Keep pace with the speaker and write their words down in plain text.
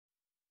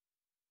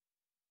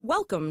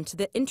Welcome to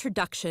the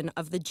introduction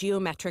of the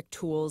geometric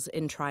tools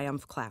in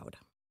Triumph Cloud.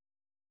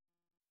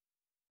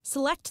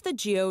 Select the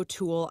Geo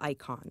tool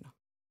icon.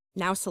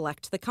 Now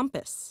select the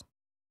compass.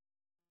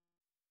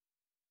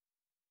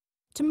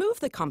 To move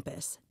the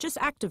compass, just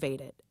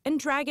activate it and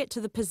drag it to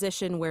the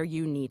position where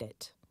you need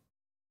it.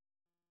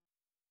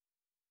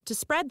 To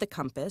spread the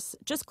compass,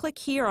 just click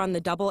here on the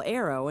double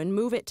arrow and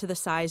move it to the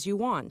size you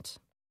want.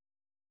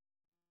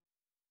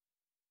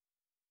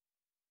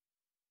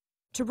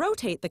 To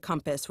rotate the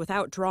compass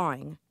without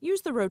drawing,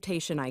 use the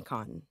rotation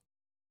icon.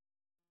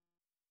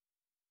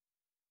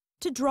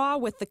 To draw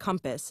with the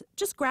compass,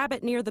 just grab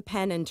it near the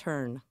pen and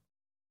turn.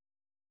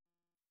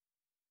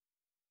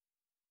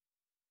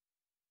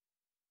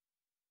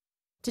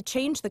 To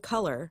change the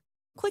color,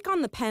 click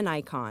on the pen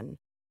icon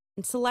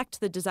and select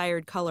the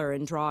desired color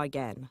and draw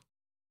again.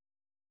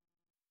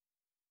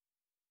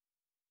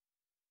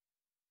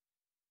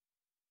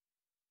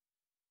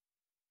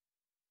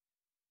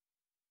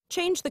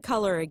 Change the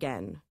color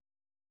again.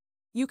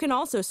 You can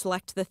also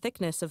select the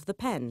thickness of the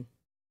pen.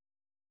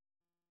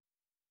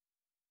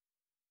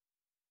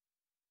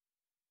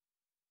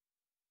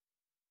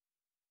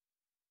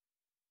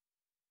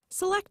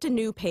 Select a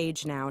new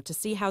page now to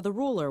see how the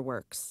ruler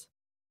works.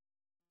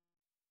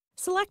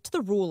 Select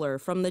the ruler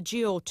from the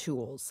Geo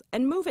tools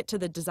and move it to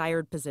the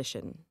desired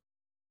position.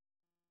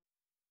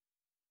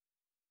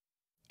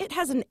 It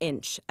has an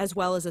inch as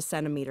well as a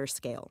centimeter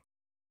scale.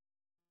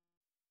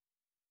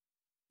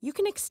 You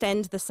can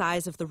extend the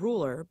size of the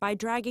ruler by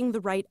dragging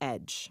the right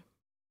edge.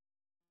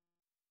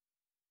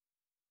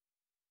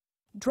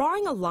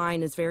 Drawing a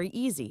line is very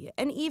easy,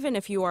 and even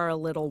if you are a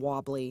little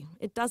wobbly,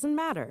 it doesn't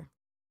matter.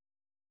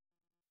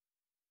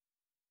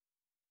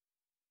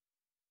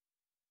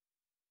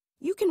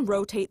 You can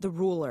rotate the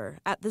ruler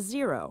at the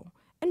 0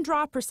 and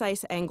draw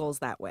precise angles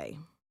that way.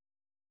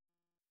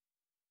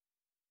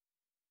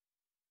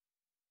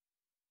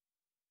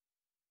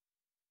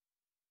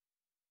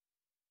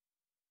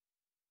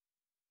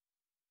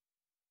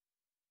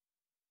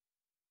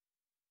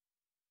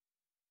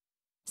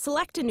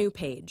 Select a new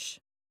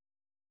page.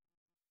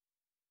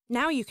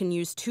 Now you can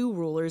use two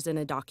rulers in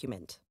a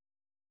document.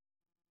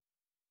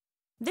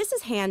 This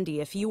is handy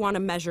if you want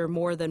to measure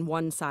more than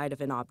one side of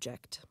an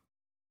object.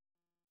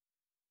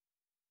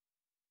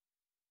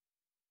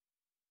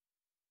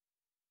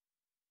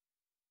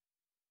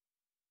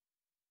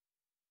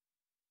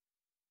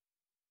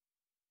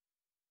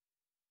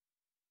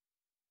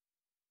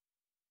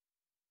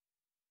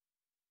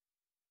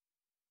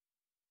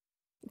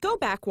 Go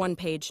back one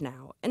page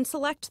now and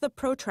select the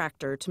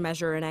protractor to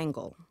measure an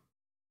angle.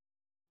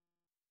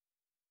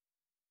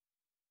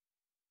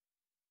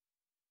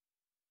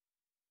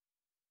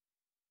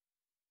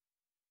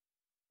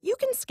 You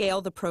can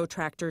scale the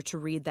protractor to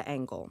read the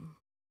angle.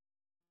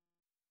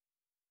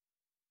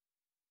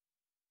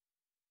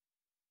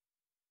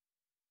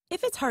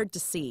 If it's hard to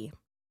see,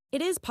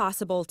 it is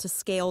possible to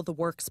scale the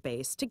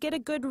workspace to get a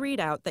good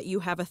readout that you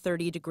have a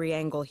 30-degree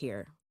angle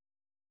here.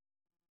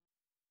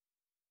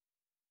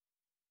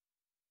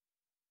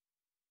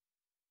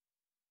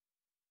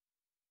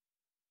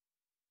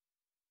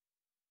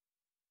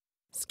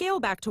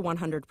 Scale back to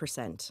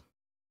 100%.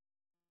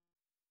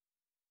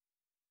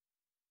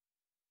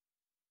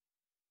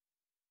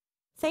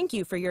 Thank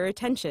you for your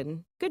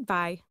attention.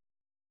 Goodbye.